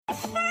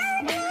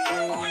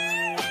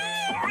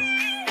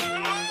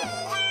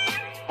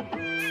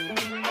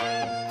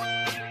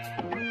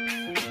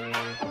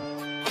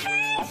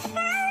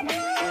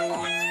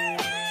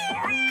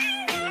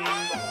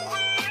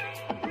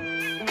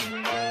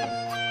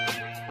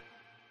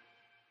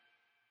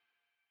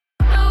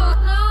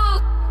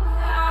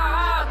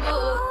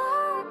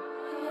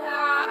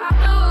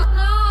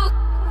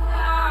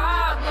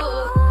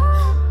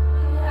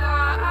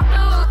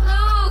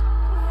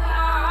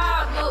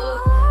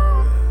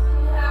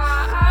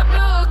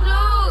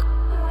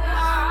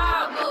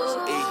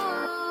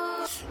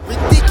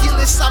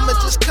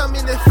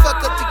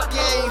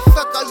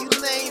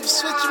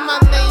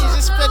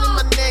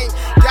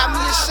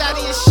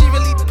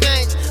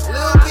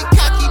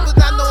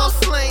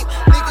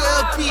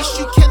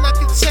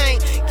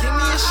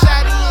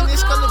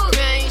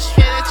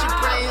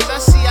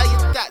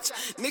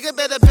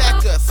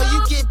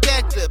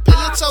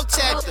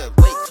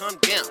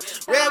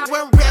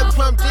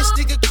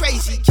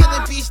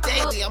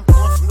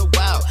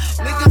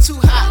too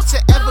hot to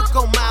ever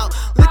go mild.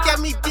 Look at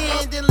me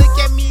then look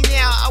at me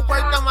now. I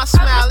worked on my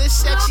smile, it's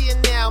sexier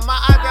now. My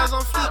eyebrows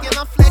on fleek and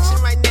I'm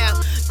flexing right now.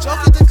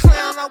 Joker the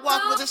clown, I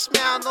walk with a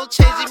smile. No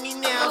changing me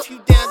now. If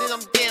you down, then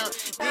I'm down.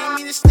 Didn't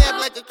mean to snap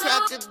like a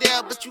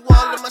crocodile, but you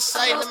all in my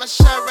sight, in my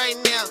shot right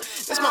now.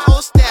 That's my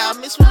old style,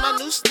 mixed with my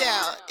new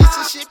style. It's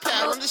a shit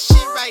power, I'm the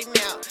shit right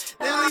now.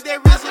 Literally there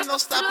isn't no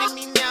stopping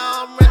me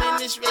now. I'm running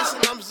this race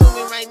and I'm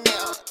zooming right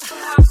now.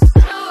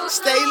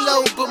 Stay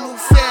low but move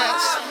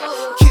fast.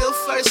 Kill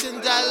first and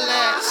die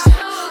last.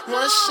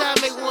 One shot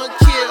make one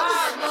kill.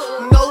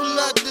 No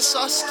luck, this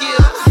all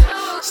skill.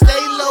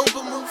 Stay low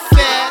but move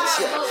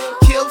fast.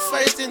 Kill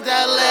first and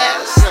die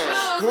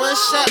last. One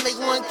shot make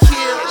one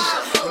kill.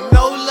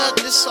 No luck,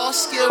 this all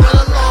skill.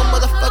 Run along,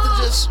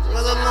 motherfucker, just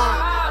run along.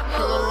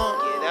 Run along.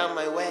 Get out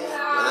my way.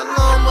 Run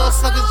along,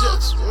 motherfucker,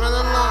 just run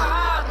along.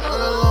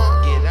 Run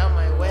along. Get out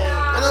my way.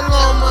 Run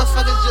along,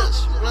 motherfucker,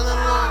 just run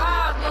along.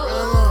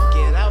 Run along.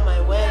 Get out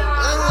my way.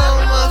 Run along,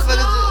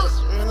 motherfucker,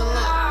 just run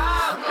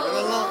along. Run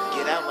along.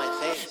 Get out my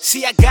face.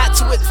 See, I got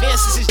to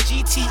advance, this is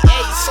GTA.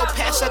 So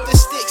pass up the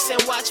sticks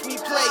and watch me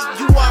play.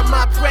 You are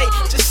my prey,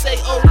 just say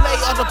Olay,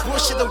 all the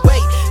bullshit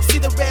away. See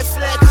the red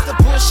flag, cause the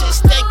bullshit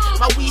stank.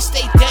 My weed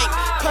stay dank,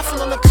 puffin'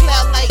 on the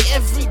cloud like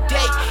every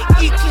day.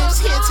 Eclipse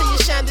here till you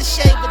shine the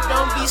shade, but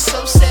don't be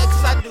so sad,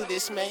 cause I do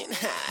this, man.